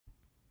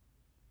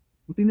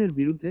পুতিনের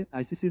বিরুদ্ধে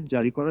আইসিসির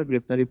জারি করা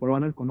গ্রেপ্তারি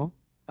পরোয়ানার কোনো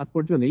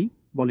তাৎপর্য নেই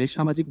বলে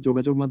সামাজিক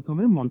যোগাযোগ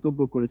মাধ্যমে মন্তব্য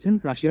করেছেন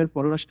রাশিয়ার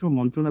পররাষ্ট্র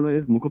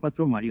মন্ত্রণালয়ের মুখপাত্র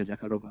মারিয়া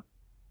জাখারোভা।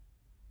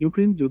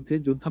 ইউক্রেন যুদ্ধে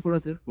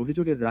যুদ্ধাপরাধের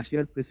অভিযোগে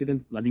রাশিয়ার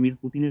প্রেসিডেন্ট ভ্লাদিমির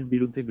পুতিনের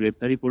বিরুদ্ধে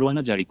গ্রেপ্তারি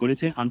পরোয়ানা জারি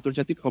করেছে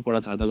আন্তর্জাতিক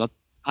অপরাধ আদালত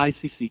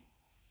আইসিসি।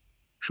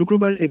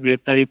 শুক্রবার এই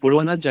গ্রেপ্তারি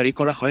পরোয়ানা জারি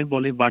করা হয়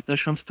বলে বার্তা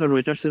সংস্থা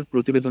রয়টার্সের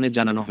প্রতিবেদনে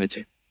জানানো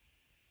হয়েছে।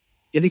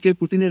 এদিকে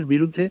পুতিনের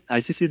বিরুদ্ধে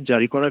আইসিসির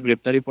জারি করা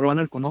গ্রেপ্তারি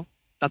পরোয়ানার কোনো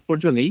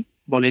তাৎপর্য নেই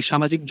বলে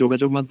সামাজিক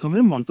যোগাযোগ মাধ্যমে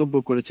মন্তব্য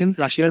করেছেন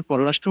রাশিয়ার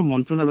পররাষ্ট্র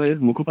মন্ত্রণালয়ের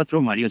মুখপাত্র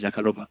মারিয়া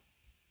জাখারোভা।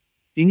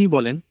 তিনি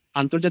বলেন,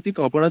 আন্তর্জাতিক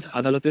অপরাধ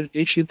আদালতের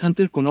এই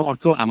সিদ্ধান্তের কোনো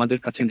অর্থ আমাদের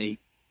কাছে নেই।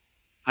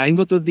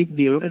 আইনগত দিক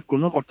দিয়েও এর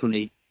কোনো অর্থ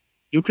নেই।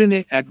 ইউক্রেনে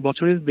 1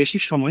 বছরের বেশি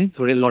সময়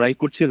ধরে লড়াই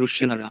করছে রুশ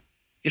সেনারা।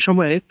 এ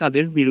সময়ে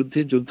তাদের বিরুদ্ধে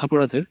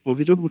যুদ্ধাপরাধের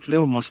অভিযোগ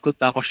উঠলেও মস্কো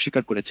তা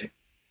অস্বীকার করেছে।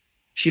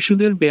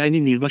 শিশুদের বেআইনি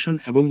নির্বাসন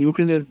এবং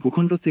ইউক্রেনের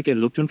ভূখণ্ড থেকে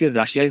লোকজনকে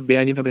রাশিয়ায়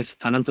বেআইনিভাবে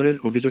স্থানান্তরের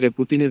অভিযোগে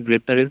পুতিনের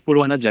গ্রেপ্তারের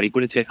পরোয়ানা জারি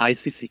করেছে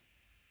আইসিসি।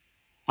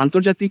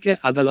 আন্তর্জাতিক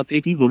আদালত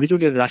এই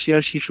অভিযোগে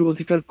রাশিয়ার শিশু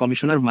অধিকার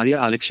কমিশনার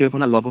মারিয়া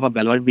আলেক্সেয়েভনা লভোভা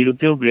বেলোয়ার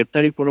বিরুদ্ধেও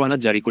গ্রেপ্তারি পরোয়ানা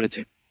জারি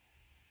করেছে।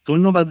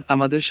 ধন্যবাদ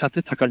আমাদের সাথে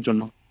থাকার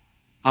জন্য।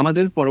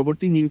 আমাদের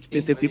পরবর্তী নিউজ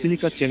পেতে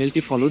পিপিলিকা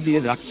চ্যানেলটি ফলো দিয়ে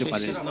রাখতে This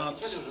পারেন। is not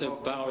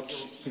about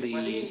the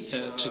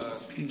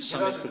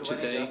summit for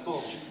today.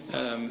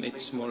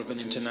 It's more of an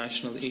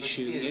international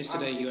issue.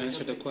 Yesterday you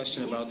answered a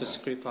question about the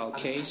Skripal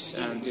case,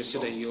 and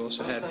yesterday you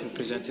also had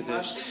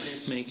representatives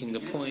making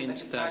the point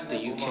that the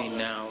UK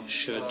now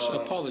should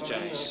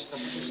apologize.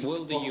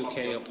 Will the UK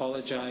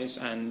apologize,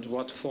 and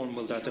what form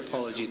will that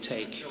apology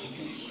take?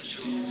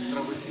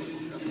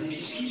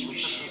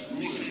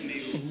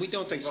 We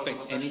don't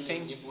expect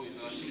anything.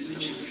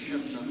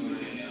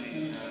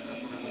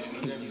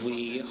 We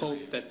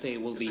hope that they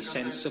will be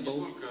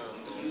sensible.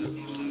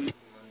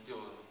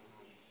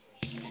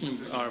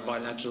 Our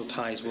bilateral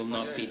ties will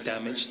not be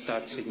damaged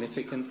that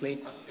significantly.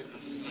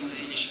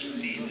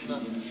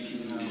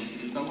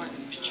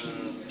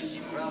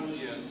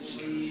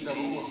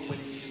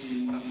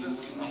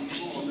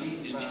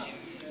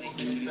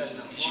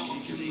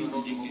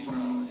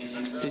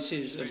 This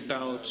is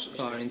about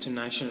our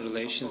international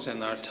relations and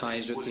our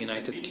ties with the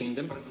United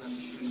Kingdom.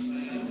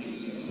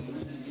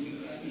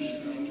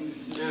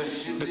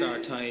 But our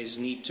ties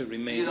need to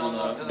remain on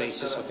a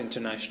basis of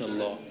international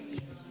law.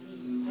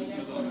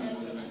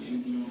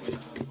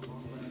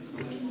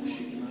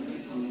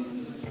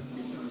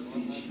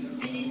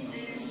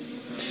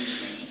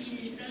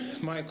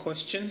 My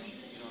question?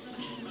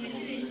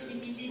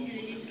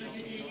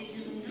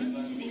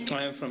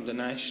 I am from the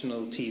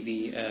national TV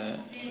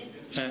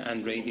and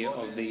radio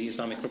of the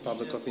Islamic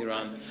Republic of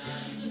Iran.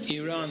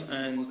 Iran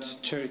and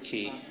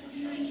Turkey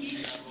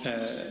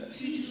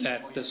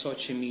at the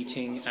Sochi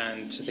meeting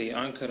and the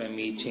Ankara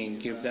meeting,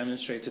 you've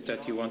demonstrated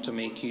that you want to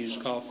make use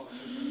of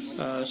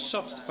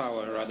soft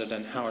power rather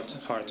than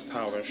hard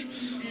power.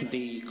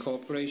 The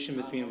cooperation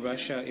between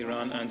Russia,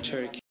 Iran and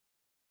Turkey